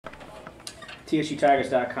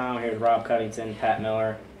TSUTigers.com. Here with Rob Covington, Pat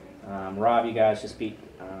Miller. Rob, you guys just beat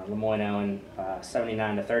Lemoyne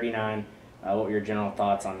 79-39. What were your general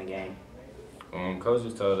thoughts on the game? Coach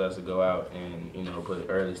just told us to go out and put an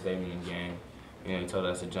early statement in the game. He told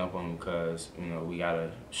us to jump on them because we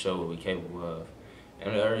gotta show what we're capable of.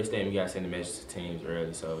 And the early statement, we gotta send a message to teams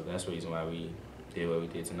early. So that's the reason why we did what we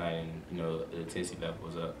did tonight, and the intensity level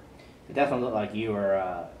was up. It definitely looked like you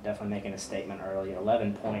were definitely making a statement early.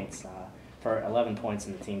 11 points for 11 points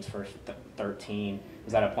in the team's first 13.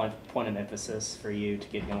 Was that a point of emphasis for you to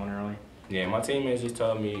get going early? Yeah, my teammates just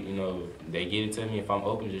told me, they get it to me. If I'm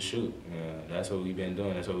open, just shoot. That's what we've been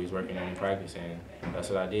doing. That's what we was working on in practice, and that's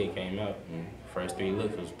what I did. Came out, and first 3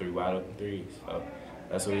 looks was 3 wide open threes. So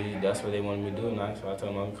that's what they wanted me to do tonight. So I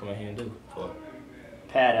told them I'm gonna come out here and do it.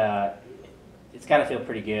 Pat, it's got to feel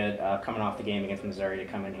pretty good coming off the game against Missouri to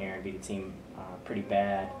come in here and beat a team pretty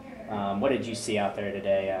bad. What did you see out there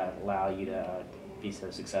today allow you to be so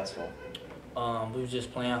successful? We were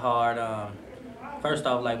just playing hard. First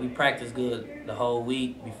off, we practiced good the whole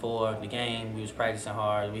week before the game. We was practicing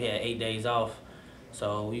hard. We had 8 days off,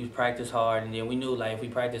 so we practiced hard, and then we knew if we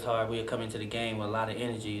practiced hard, we'd come into the game with a lot of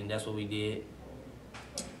energy, and that's what we did.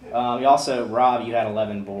 You also, Rob, you had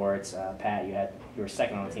 11 boards. Pat, you were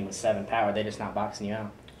second on the team with 7. Pat, were they just not boxing you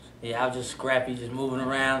out? Yeah, I was just scrappy, just moving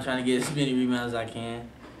around, trying to get as many rebounds as I can.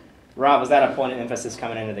 Rob, was that a point of emphasis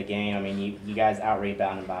coming into the game? I mean, you guys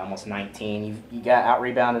out-rebounded by almost 19. You got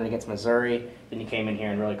out-rebounded against Missouri, then you came in here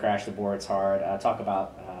and really crashed the boards hard. Talk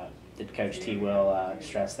about, did Coach T. Will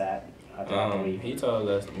stress that throughout the week? He told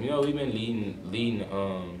us, we've been leading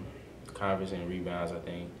the conference in rebounds, I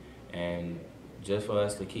think, and just for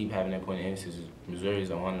us to keep having that point of emphasis, Missouri is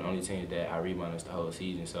one of the only teams that out-rebound us the whole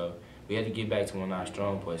season. So we had to get back to one of our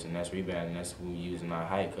strong points, and that's rebounding. That's what we use in our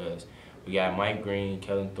height, because we got Mike Green,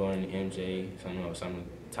 Kellen Thornton, MJ, some of the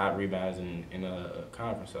top rebounds in the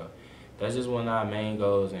conference. So that's just one of our main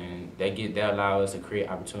goals, and that allow us to create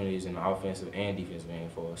opportunities in the offensive and defensive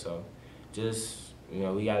end for us. So just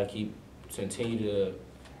we got to continue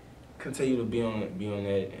to be on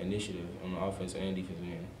that initiative on the offensive and defensive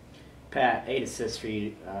end. Pat, 8 assists for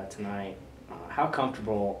you tonight. How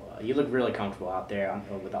comfortable, you look really comfortable out there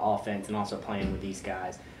with the offense and also playing with these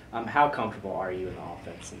guys. How comfortable are you in the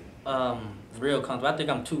offense? Real comfortable. I think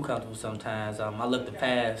I'm too comfortable sometimes. I look to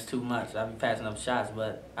pass too much. I be passing up shots,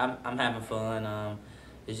 but I'm having fun.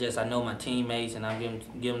 It's just I know my teammates, and I'm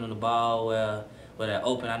giving them the ball where they're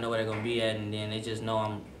open. I know where they're going to be at, and then they just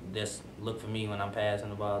know just look for me when I'm passing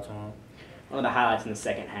the ball to them. One of the highlights in the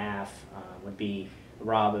second half would be,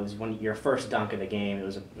 Rob, it was your first dunk of the game. It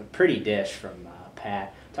was a pretty dish from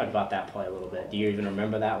Pat. Talk about that play a little bit. Do you even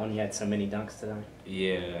remember that one? You had so many dunks today.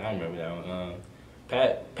 Yeah, I remember that one.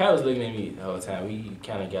 Pat was looking at me the whole time. We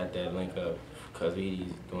kind of got that link up because we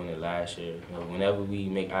doing it last year. Whenever we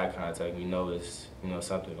make eye contact, we know it's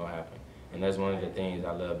something gonna happen, and that's one of the things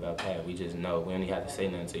I love about Pat. We just know. We don't even have to say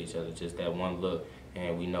nothing to each other. Just that one look,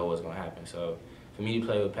 and we know what's gonna happen. So for me to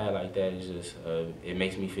play with Pat like that is just it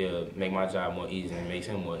makes me make my job more easy, and it makes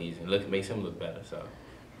him more easy, and makes him look better. So.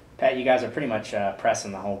 Pat, you guys are pretty much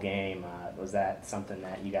pressing the whole game. Was that something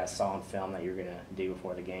that you guys saw on film that you were going to do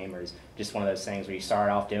before the game, or is it just one of those things where you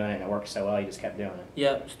started off doing it and it worked so well you just kept doing it?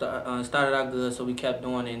 Yep, started out good, so we kept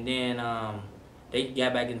doing it, and then they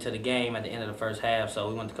got back into the game at the end of the first half, so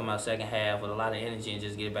we wanted to come out second half with a lot of energy and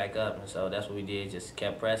just get back up, and so that's what we did, just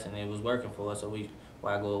kept pressing. It was working for us, so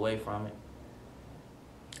why go away from it?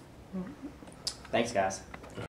 Thanks, guys.